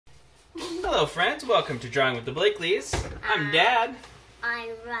Hello friends, welcome to Drawing with the Blakleys. I'm Dad.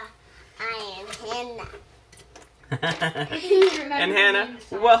 I am Hannah. And Hannah,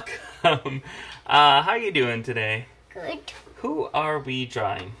 welcome. How are you doing today? Good. Who are we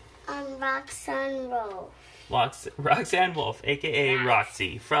drawing? I'm Roxanne Wolf. Roxanne Wolf, aka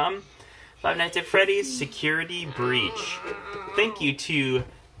Roxy, from Five Nights at Freddy's Security Breach. Thank you to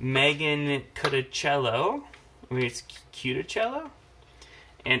Meghan Cuticello, it's Cuticello,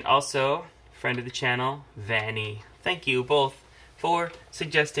 and also friend of the channel, V4nny. Thank you both for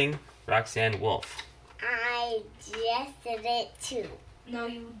suggesting Roxanne Wolf. I just did it too. No,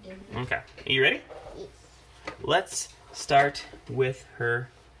 you didn't. Okay, are you ready? Yes. Let's start with her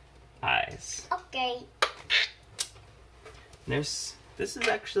eyes. Okay. This is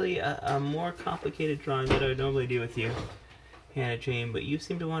actually a more complicated drawing than I would normally do with you, Hannah Jane, but you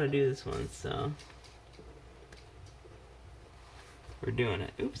seem to want to do this one, so we're doing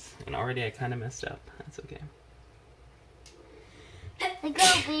it. Oops, and already I kind of messed up. That's okay. Look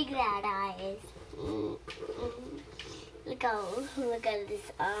how big that eye is. Look at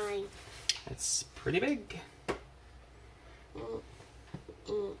this eye. It's pretty big.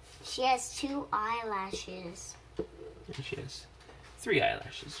 She has 2 eyelashes. And she has 3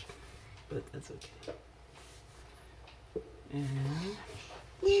 eyelashes, but that's okay. And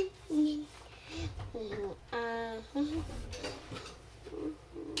please,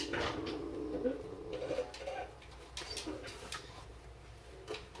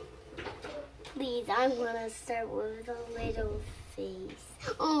 I want to start with a little face.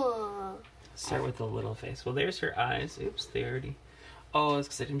 Oh. start with the little face. Well, there's her eyes. Oops, they already... Oh, it's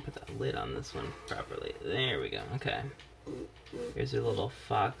because I didn't put that lid on this one properly. There we go. Okay. Here's her little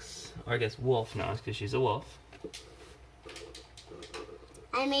fox, or I guess wolf nose, because she's a wolf.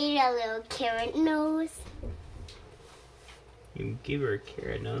 I made a little carrot nose. You give her a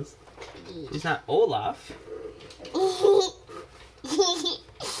carrot nose. She's not Olaf. Look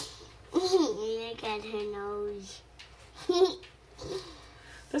at her nose.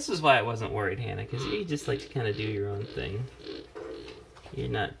 This is why I wasn't worried, Hannah, because you just like to kind of do your own thing. You're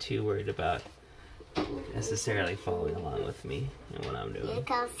not too worried about necessarily following along with me and what I'm doing. Look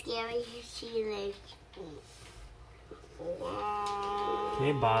how scary she looks.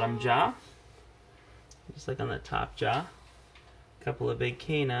 Okay, bottom jaw. Just like on the top jaw. Couple of big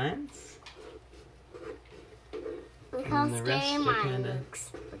canines. Look how And the scary rest are mine kinda-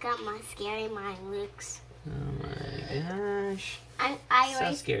 looks. Look how my scary mine looks. Oh my gosh. I So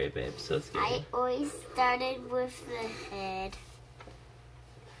always, scary, babe. So scary. I always started with the head.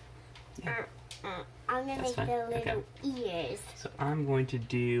 Yeah. I'm gonna That's make fine. the little ears. So I'm going to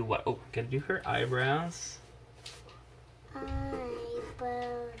do what? Oh, gotta do her eyebrows.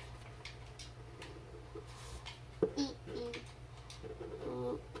 Eyebrows.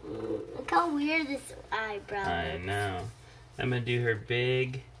 Look how weird this eyebrow I looks. know. I'm gonna do her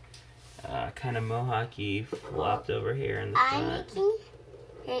big, kind of mohawky, flopped over here in the I'm front. making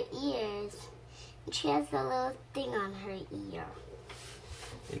her ears. She has a little thing on her ear.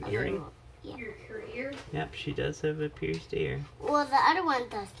 An earring? Yeah. Her ear? Yep, she does have a pierced ear. Well, the other one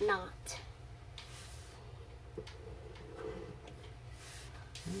does not.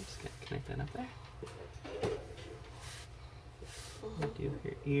 I'm just gonna connect that up there. Do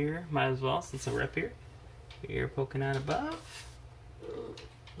her ear, might as well since we're up here. Her ear poking out above.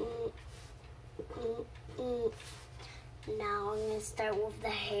 Now I'm gonna start with the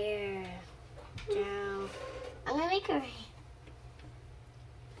hair. Down. I'm gonna make her.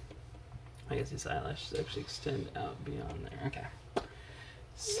 I guess these eyelashes actually extend out beyond there. Okay.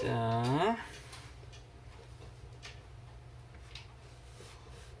 So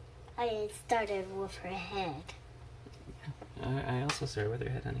I started with her head. I also started with her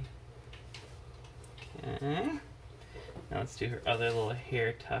head, honey. Okay. Now let's do her other little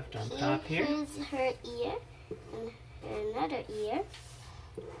hair tuft on top here. Here's her ear and another ear.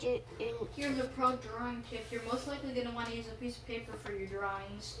 Here's a pro drawing tip. You're most likely going to want to use a piece of paper for your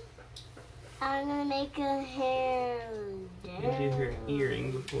drawings. I'm gonna make her hair I'm gonna do her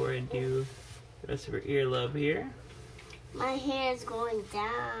earring before I do the rest of her earlobe here. My hair is going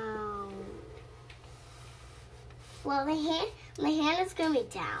down. Well, my hand is gonna be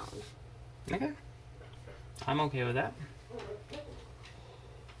down. Okay. I'm okay with that.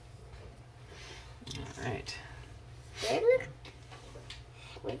 Alright. There, look.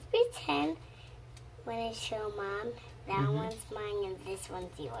 Let's pretend when I show Mom that one's mine and this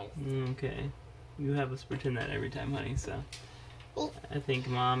one's yours. Okay. You have us pretend that every time, honey, so I think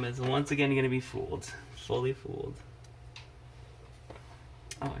Mom is once again going to be fooled. Fully fooled.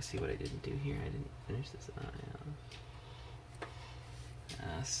 Oh, I see what I didn't do here. I didn't finish this eye off.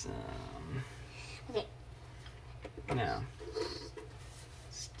 Awesome. Okay. Now,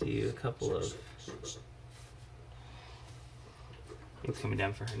 let's do a couple of things coming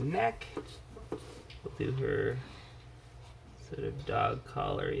down for her neck. We'll do her sort of dog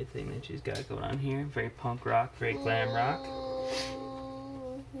collar-y thing that she's got going on here. Very punk rock, very glam rock.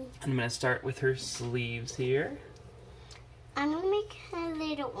 I'm going to start with her sleeves here. I'm going to make her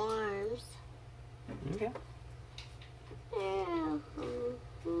little arms. Okay.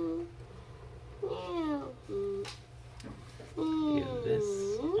 Give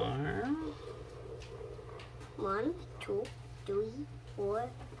this arm. 1, 2, 3, 4,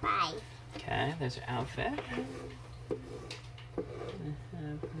 5. Okay, there's her outfit.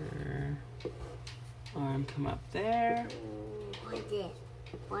 Have her arm come up there. What is it?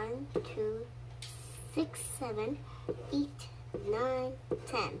 1, 2, 6, 7, 8, 9,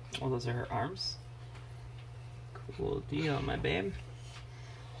 10. Oh, those are her arms. Cool deal, my babe.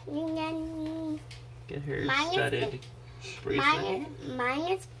 Get her studded bracelet.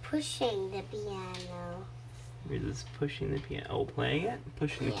 Mine is pushing the piano. Yours is pushing the piano. Oh, playing it?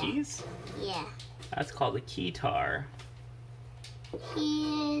 Pushing the keys? Yeah. That's called a keytar.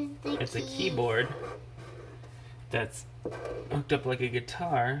 It's a keyboard that's hooked up like a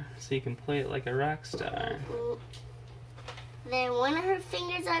guitar, so you can play it like a rock star. Then one of her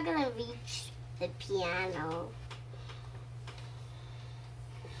fingers are gonna reach the piano.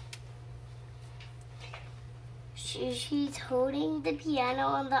 She's holding the piano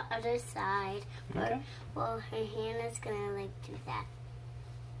on the other side. Okay. Well, her hand is gonna like do that.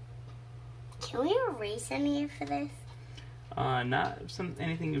 Can we erase any for this? Not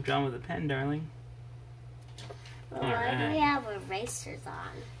anything you've drawn with a pen, darling. Well, why do we have erasers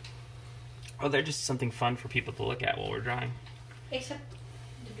on? Oh, they're just something fun for people to look at while we're drawing. Except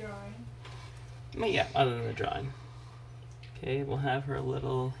the drawing. Well, yeah, other than the drawing. Okay, we'll have her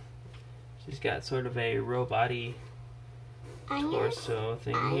little... She's got sort of a robot-y torso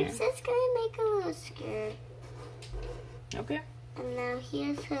thing here. I'm just gonna make a little skirt. Okay. And now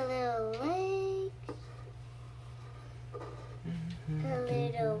here's her little legs. Her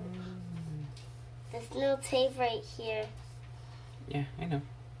little... There's no tape right here. Yeah, I know.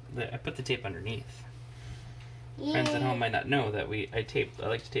 I put the tape underneath. Yeah. Friends at home might not know that I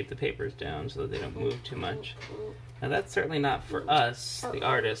like to tape the papers down so that they don't move too much. Now that's certainly not for us, the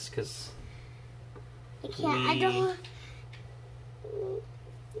artists, because I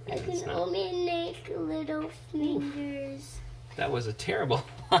can only make little fingers. That was a terrible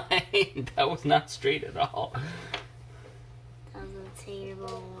line. That was not straight at all. That was a terrible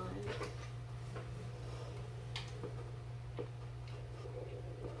one.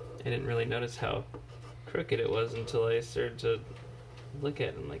 I didn't really notice how crooked it was until I started to look at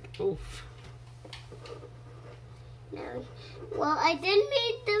it. I'm like, oof. No. Well, I did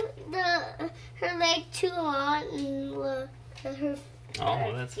make her leg too long and her.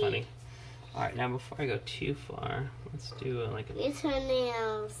 Oh, that's funny. All right, now before I go too far, let's do like a. It's her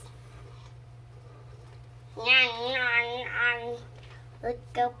nails. Look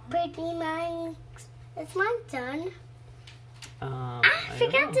how pretty mine. Is mine done? I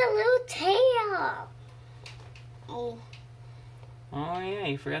forgot the little tail. Oh yeah,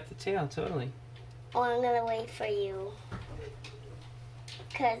 you forgot the tail, totally. Oh, I'm gonna wait for you.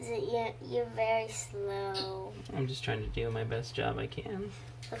 Cause you're very slow. I'm just trying to do my best job I can.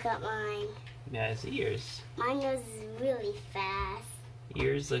 Look at mine. Yeah, his ears. Mine goes really fast.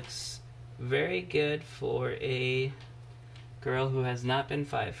 Yours looks very good for a girl who has not been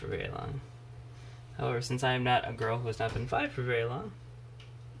 5 for very long. However, since I am not a girl who has not been 5 for very long.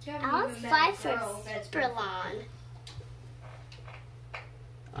 I was 5 for super long.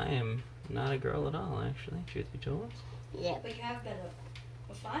 I am not a girl at all, actually, truth be told. Yeah. But you have been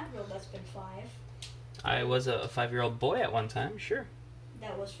a 5-year-old that's been 5. I was a 5-year-old boy at one time, sure.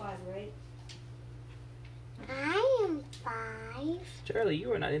 That was 5, right? I am 5. Charlie,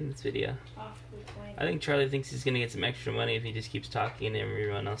 you are not in this video. Oh, good point. I think Charlie thinks he's going to get some extra money if he just keeps talking in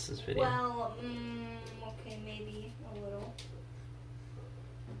everyone else's video. Well, okay, maybe a little.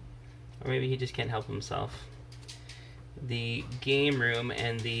 Or maybe he just can't help himself. The game room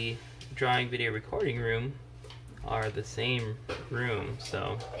and the drawing video recording room are the same room,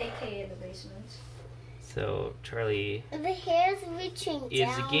 so... AKA the basement. So, Charlie The hair's reaching is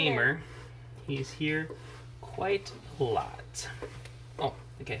down. a gamer. He's here quite a lot. Oh,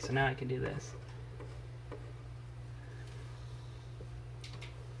 okay, so now I can do this.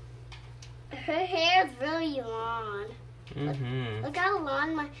 Her hair is really long. Mm-hmm. Look how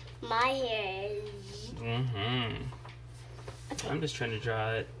long my hair is. Mm-hmm. Okay. I'm just trying to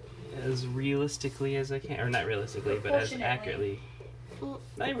draw it as realistically as I can. Or not realistically, but as accurately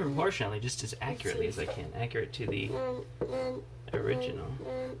Not even proportionally, just as accurately as I can. Accurate to the original.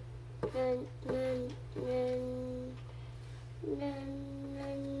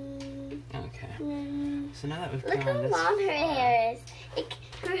 Okay. So now that we've Look gone how this long her far, hair is.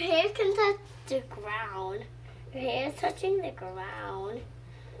 Her hair can touch the ground. Her hair is touching the ground.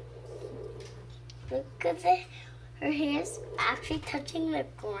 Look at her hair's actually touching the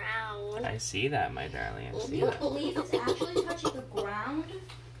ground. I see that, my darling. I see You that. believe it's actually touching the ground?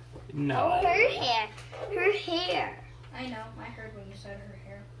 No. Oh, her hair. Her hair. I know. I heard when you said her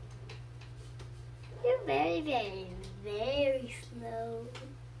hair. You're very, very, very slow.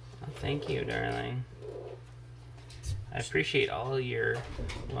 Well, thank you, darling. I appreciate all your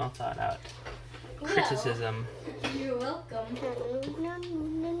well thought out criticism. Well, you're welcome.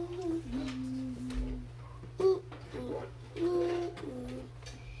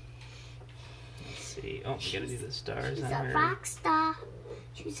 Let's see. Oh, we gotta do the stars She's on a her. rock star.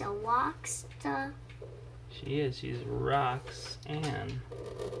 She's a rock star. She is. She's Roxanne.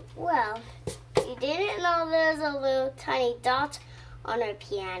 Well, you didn't know there's a little tiny dot on her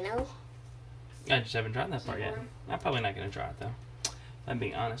piano. I just haven't drawn that part yet. I'm probably not gonna draw it though. I'm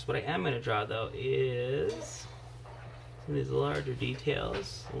being honest. What I am gonna draw though is some of these larger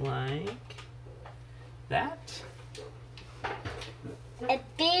details, like that. A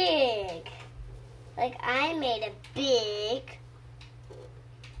big. Like I made a big.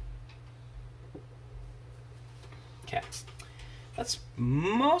 Okay. That's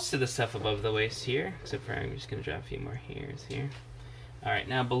most of the stuff above the waist here, except for I'm just gonna draw a few more hairs here. All right,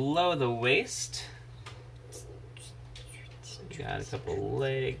 now below the waist, we got a couple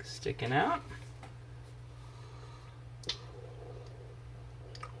legs sticking out.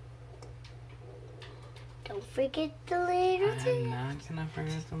 Don't forget the little I'm tail. not gonna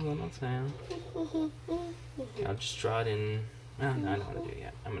forget the little tail. I'll just draw it in. Oh, no, I don't want to do it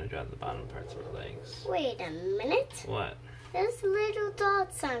yet. I'm gonna draw the bottom parts of her legs. Wait a minute. What? There's little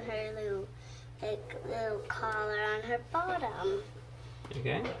dots on her little collar on her bottom.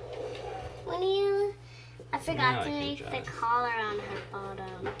 Okay. When you, I Now forgot I to can make draw the it. collar on her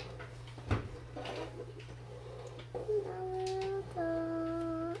bottom.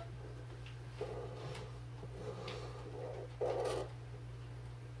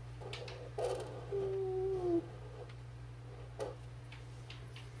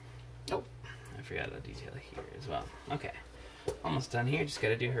 Oh, I forgot a detail here as well. Okay. Almost done here. Just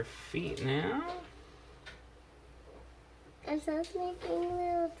gotta do her feet now. I'm just making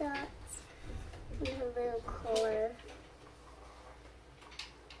little dots in her little collar.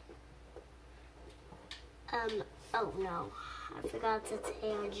 Oh no, I forgot to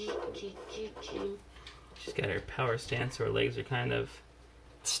tail G. She's got her power stance, so her legs are kind of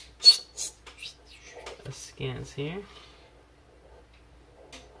askance here.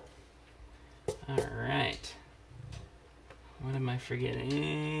 Alright. What am I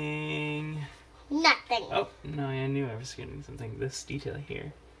forgetting? Nothing. Oh, no, I knew I was forgetting something. This detail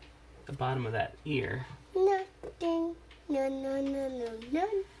here. The bottom of that ear. Nothing.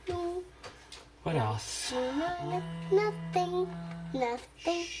 No. What else? Nothing.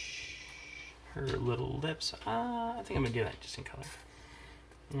 Nothing. Her little lips. I think I'm gonna do that just in color.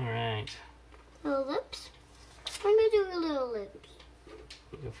 Alright. Little lips? I'm gonna do her little lips.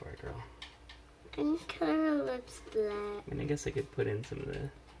 You go for it, girl. And color her lips black. I mean, I guess I could put in some of the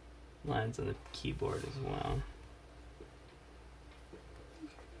lines on the keyboard as well.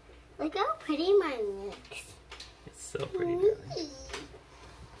 Look how pretty mine looks. It's so pretty,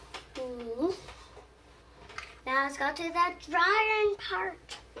 darling. Now let's go to the drawing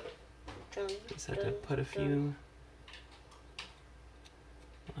part. Just have to put a few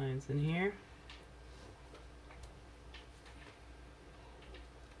lines in here.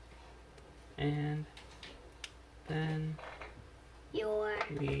 And then You're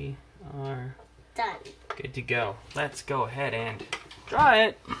we are done. good to go. Let's go ahead and draw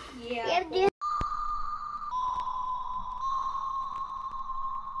it. Yeah.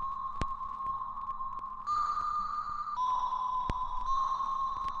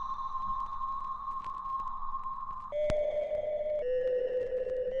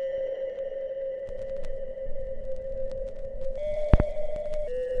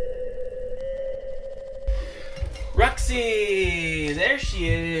 Roxy! There she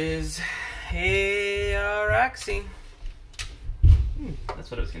is. Hey, Roxy. That's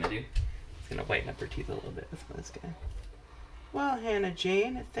what I was going to do. I was going to whiten up her teeth a little bit with this guy. Well, Hannah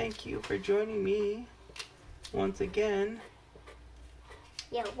Jane, thank you for joining me once again.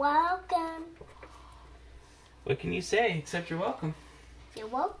 You're welcome. What can you say except you're welcome? You're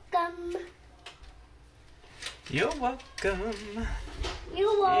welcome. You're welcome.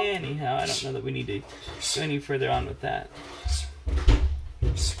 You're welcome. Anyhow, I don't know that we need to go any further on with that.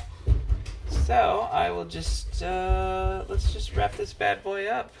 So, I will just, let's just wrap this bad boy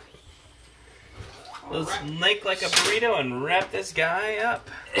up. Let's make like a burrito and wrap this guy up.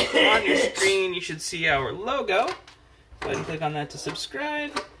 On your screen, you should see our logo. Go ahead and click on that to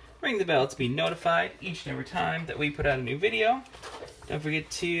subscribe. Ring the bell to be notified each and every time that we put out a new video. Don't forget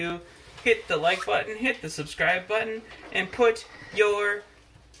to hit the like button, hit the subscribe button, and put your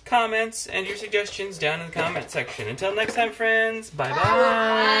comments and your suggestions down in the comment section. Until next time, friends, bye-bye.